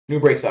New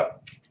breaks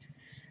up.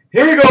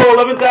 Here we go,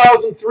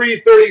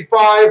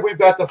 11,335. We've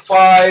got the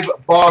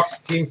 5-box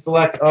team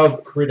select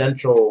of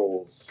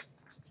credentials.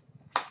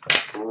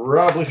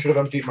 Probably should have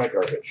emptied my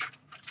garbage,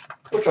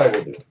 which I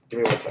will do.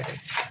 Give me 1 second.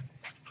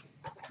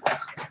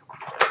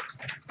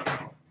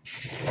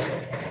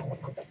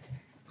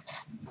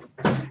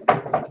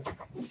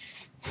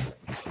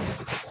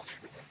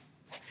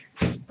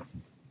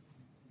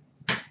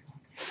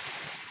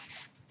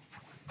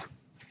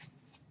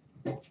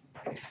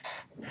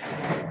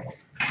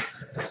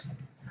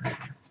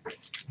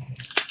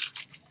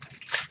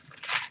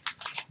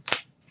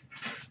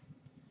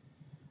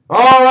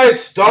 All right,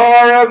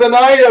 star of the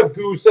night of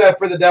Gusev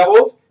for the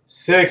Devils.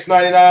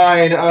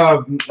 $6.99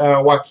 of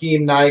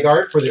Joakim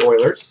Nygard for the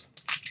Oilers.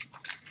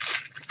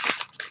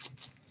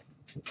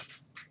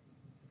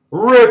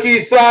 Rookie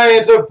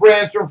science of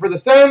Brandstrom for the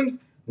Sens.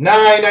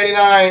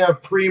 $9.99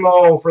 of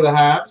Primo for the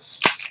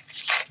Habs.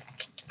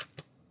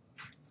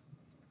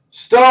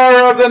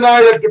 Star of the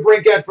night of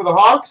DeBrincat for the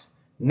Hawks.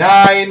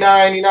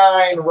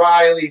 $9.99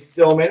 Riley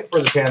Stillman for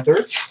the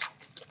Panthers.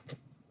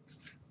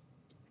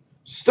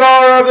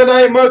 Star of the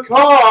night,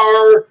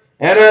 Makar,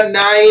 and a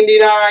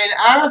 99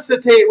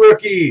 acetate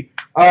rookie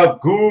of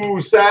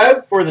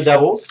Gusev for the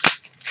Devils.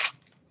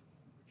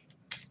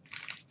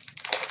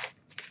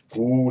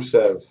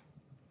 Gusev.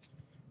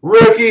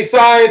 Rookie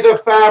signs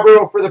of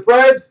Fabro for the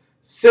Preds.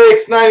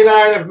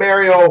 $6.99 of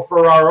Mario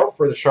Ferraro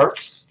for the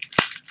Sharks.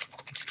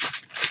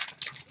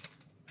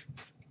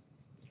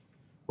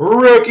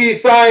 Rookie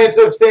science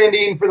of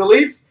Sandin for the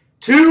Leafs.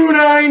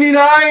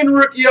 $2.99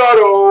 rookie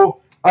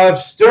auto of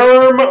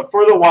Sturm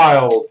for the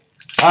Wild.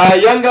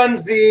 Young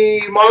Guns,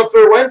 the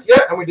Monster went. Yeah,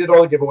 and we did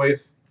all the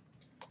giveaways.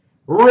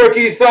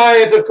 Rookie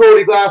science of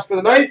Cody Glass for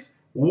the Knights.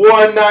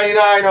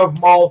 $1.99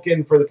 of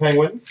Malkin for the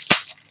Penguins.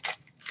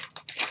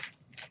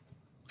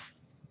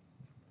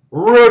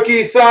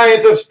 Rookie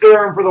science of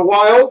Sturm for the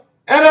Wild.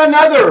 And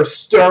another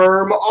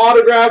Sturm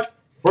autograph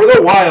for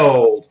the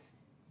Wild.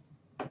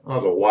 That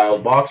was a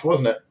wild box,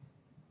 wasn't it?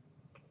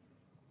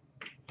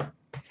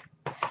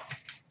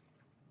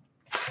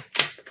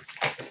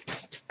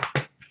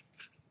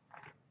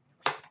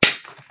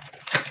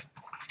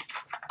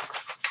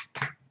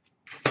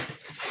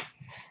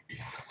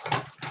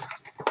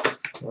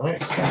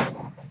 Nice.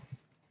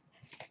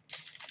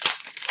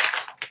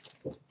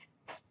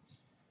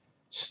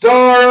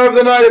 Star of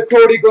the night of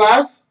Cody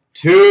Glass.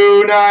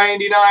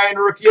 $2.99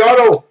 rookie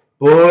auto.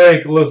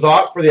 Blake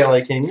Lizotte for the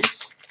LA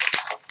Kings.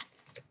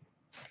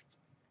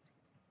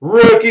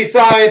 Rookie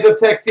science of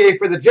Texier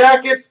for the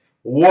Jackets.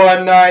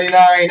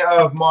 $1.99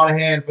 of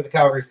Monahan for the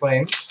Calgary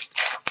Flames.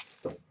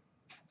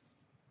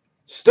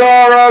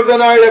 Star of the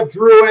night of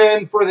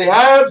Drouin for the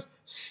Habs.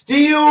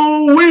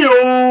 Steel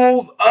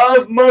Wheels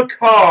of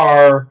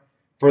Makar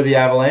for the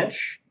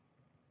Avalanche.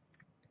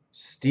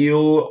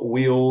 Steel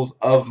Wheels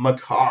of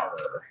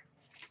Makar.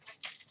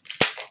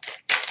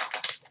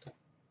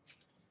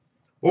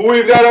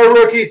 We've got our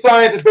rookie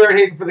science of Barrett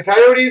Hayton for the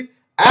Coyotes.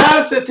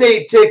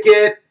 Acetate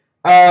ticket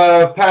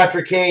of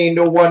Patrick Kane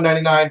to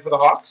 $1.99 for the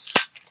Hawks.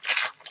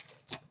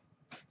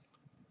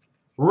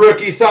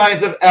 Rookie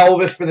science of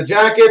Elvis for the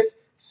Jackets.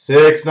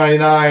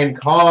 $6.99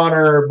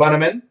 Connor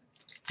Bunnaman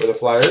for the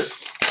Flyers.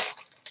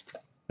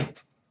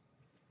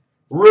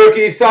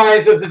 Rookie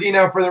science of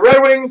Zadina for the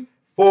Red Wings.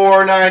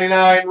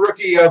 $4.99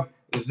 rookie of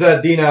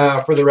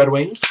Zadina for the Red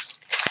Wings.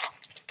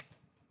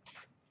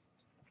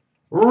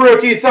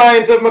 Rookie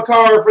science of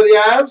Makar for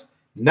the Avs.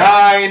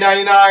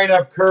 $9.99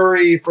 of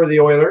Curry for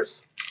the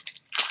Oilers.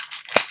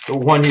 The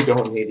one you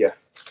don't need, yeah.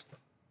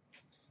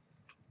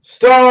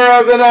 Star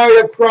of the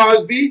night of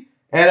Crosby.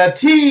 And a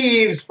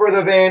Teves for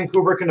the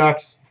Vancouver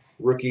Canucks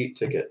rookie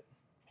ticket.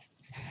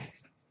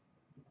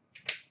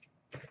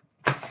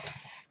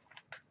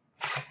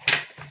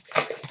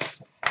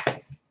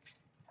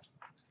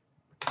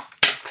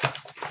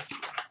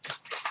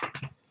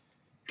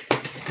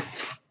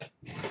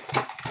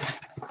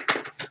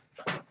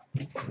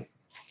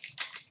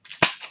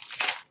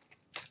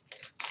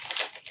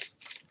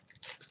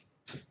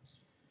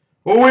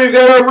 We've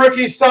got a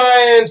rookie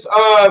science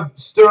of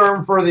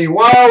Sturm for the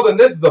Wild, and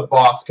this is the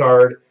boss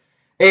card.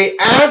 A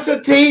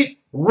acetate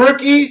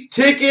rookie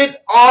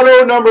ticket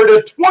auto number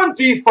to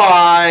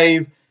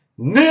 25,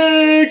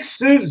 Nick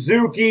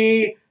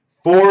Suzuki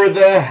for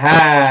the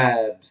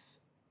Habs.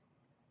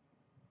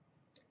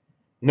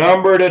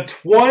 Number to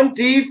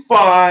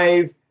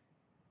 25,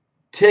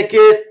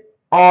 ticket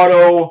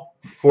auto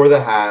for the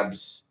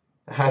Habs.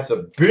 That's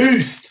a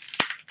beast.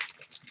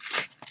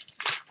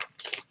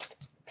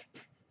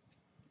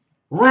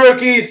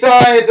 Rookie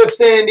science of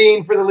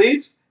Sandin for the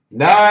Leafs.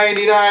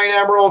 $99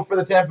 Emerald for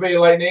the Tampa Bay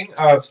Lightning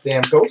of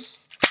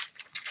Stamkos.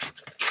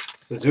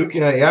 Suzuki,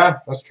 yeah,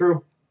 that's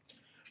true.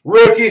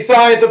 Rookie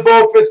science of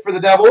Boakfist for the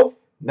Devils.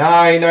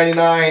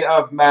 $9.99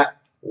 of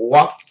Matt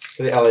Watt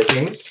for the LA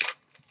Kings.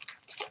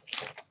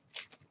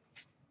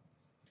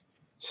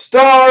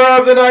 Star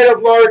of the night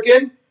of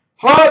Larkin.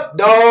 Hot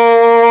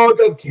dog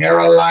of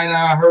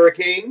Carolina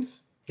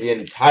Hurricanes. The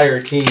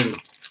entire team.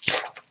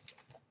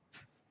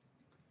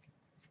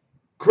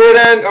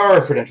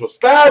 Credentials.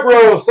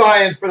 Fabro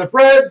Science for the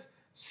Preds.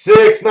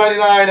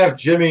 $6.99 of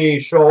Jimmy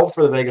Schultz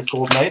for the Vegas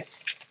Golden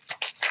Knights.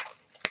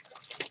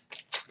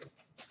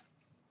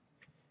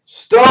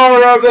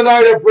 Star of the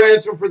Night of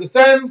Branson for the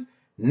Sens.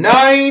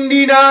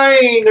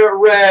 99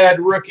 red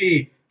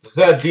rookie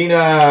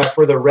Zadina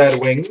for the Red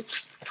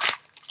Wings.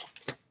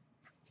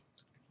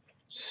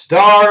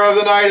 Star of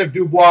the Night of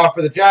Dubois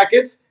for the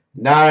Jackets.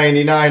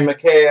 99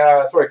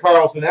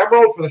 Carlson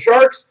Emerald for the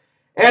Sharks.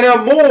 And a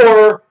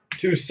more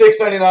to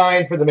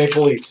 $6.99 for the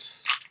Maple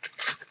Leafs.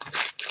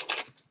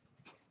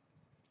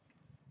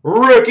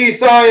 Rookie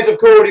Science of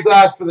Cody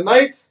Glass for the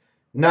Knights.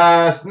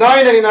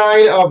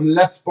 $9.99 of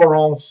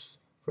L'Esperance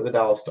for the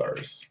Dallas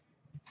Stars.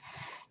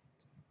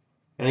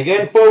 And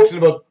again, folks, in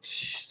about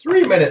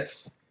 3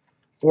 minutes,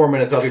 4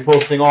 minutes, I'll be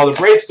posting all the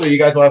breaks, so you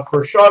guys will have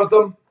first shot at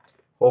them.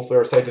 Hopefully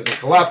our site doesn't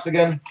collapse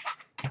again.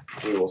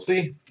 We will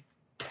see.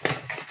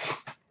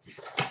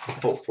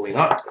 Hopefully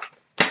not.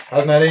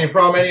 Hasn't had any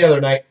problem any other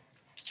night.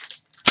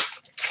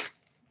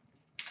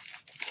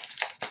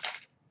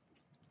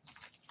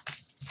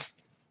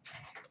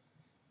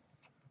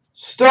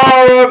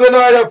 Star of the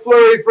Night of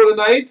Fleury for the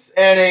Knights,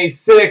 and a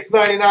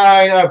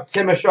 $6.99 of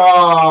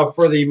Timashov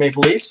for the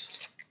Maple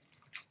Leafs.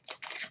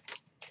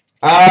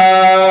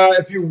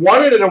 If you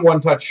wanted it in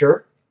one-touch,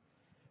 sure.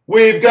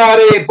 We've got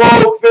a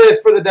Bulk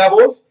Fist for the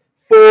Devils,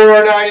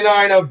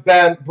 $4.99 of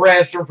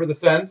Brandstrom for the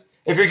Sens.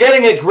 If you're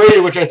getting it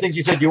graded, which I think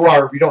you said you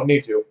are, you don't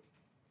need to.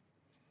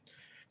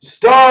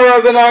 Star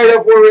of the Night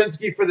of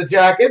Werenski for the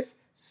Jackets,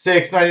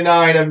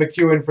 $6.99 of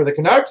McEwen for the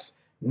Canucks.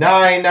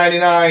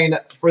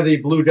 $9.99 for the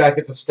Blue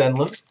Jackets of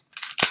Stenlund.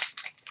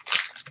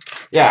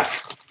 Yeah,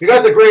 if you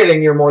got the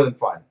grading, you're more than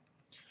fine.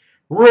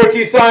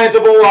 Rookie Science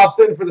of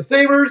Olofsson for the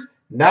Sabres.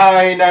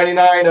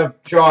 $9.99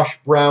 of Josh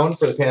Brown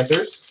for the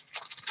Panthers.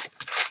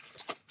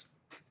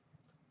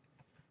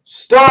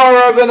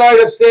 Star of the Night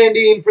of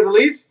Sandin for the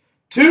Leafs.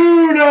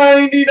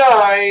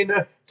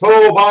 $2.99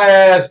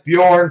 Tobias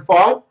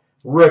Bjornfot.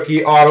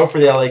 Rookie auto for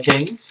the LA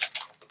Kings.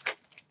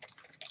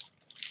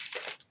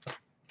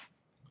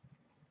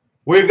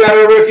 We've got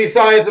a Rookie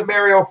Science of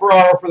Mario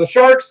Ferraro for the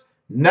Sharks.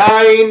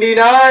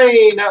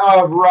 $99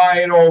 of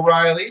Ryan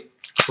O'Reilly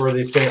for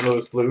the St.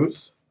 Louis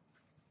Blues.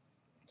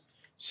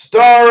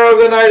 Star of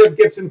the Night of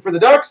Gibson for the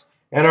Ducks.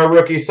 And our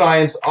Rookie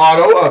Science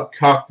auto of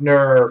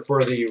Kuffner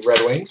for the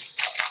Red Wings.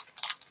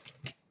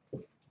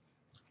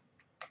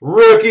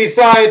 Rookie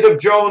Science of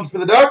Jones for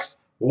the Ducks.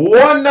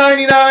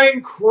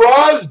 $1.99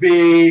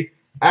 Crosby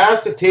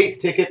acetate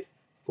ticket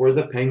for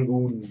the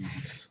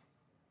Penguins.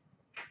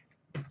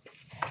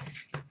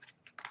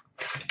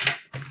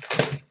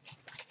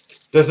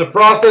 Does the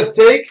process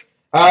take?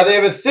 They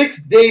have a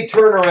 6-day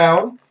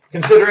turnaround.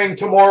 Considering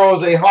tomorrow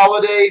is a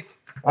holiday,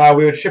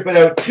 we would ship it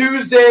out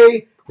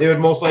Tuesday. They would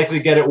most likely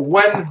get it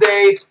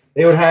Wednesday.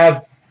 They would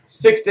have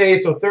 6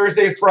 days, so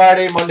Thursday,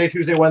 Friday, Monday,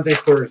 Tuesday, Wednesday,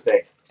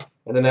 Thursday.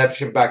 And then they have to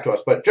ship it back to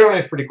us. But generally,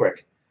 it's pretty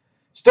quick.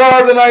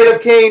 Star of the Night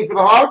of Kane for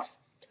the Hawks.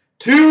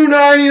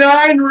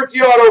 $2.99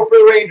 rookie auto for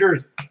the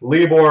Rangers.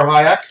 Libor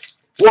Hayek.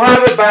 We'll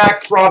have it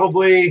back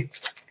probably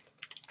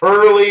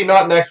early,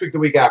 not next week, the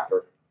week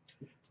after.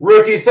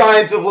 Rookie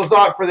Science of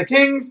Lizotte for the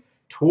Kings.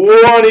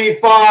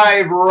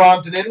 25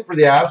 Rantanen for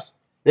the Avs.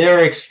 They are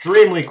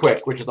extremely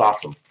quick, which is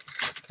awesome.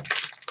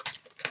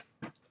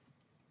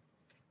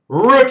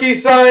 Rookie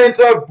Science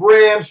of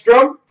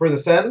Bramstrom for the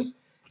Sens.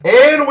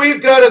 And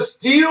we've got a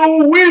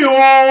Steel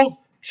Wheels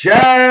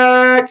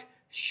Jack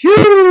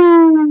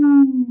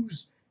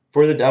Hughes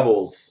for the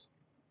Devils.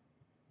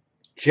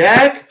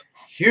 Jack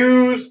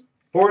Hughes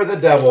for the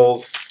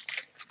Devils.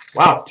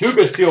 Wow, two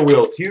good Steel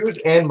Wheels, Hughes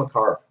and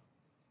Makar.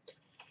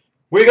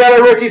 We got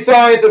a Rookie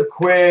Science of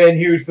Quinn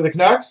Hughes for the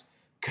Canucks.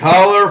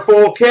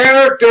 Colorful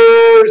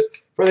characters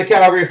for the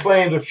Calgary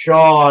Flames of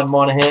Sean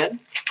Monahan.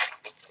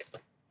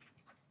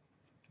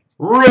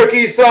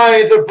 Rookie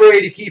Science of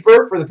Brady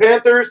Keeper for the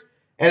Panthers.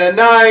 And a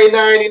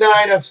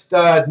 $9.99 of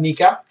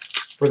Studnicka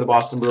for the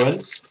Boston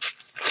Bruins.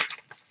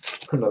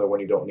 Another one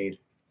you don't need.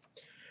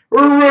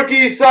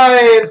 Rookie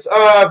Science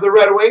of the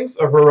Red Wings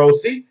of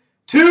Hiroshi.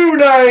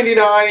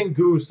 $2.99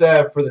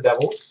 Gusev for the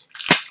Devils.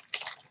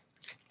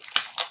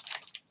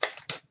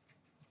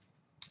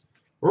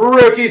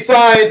 Rookie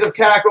Science of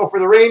Kako for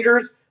the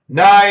Rangers.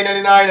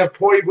 $9.99 of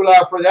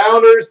Koivula for the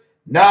Islanders.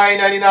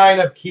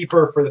 $9.99 of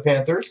Keeper for the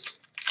Panthers.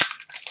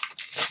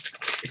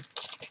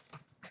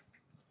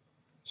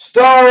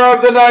 Star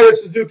of the Night of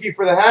Suzuki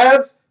for the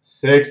Habs.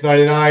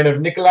 $6.99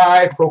 of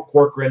Nikolai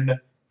Prokhorkin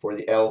for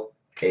the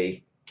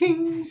LA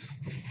Kings.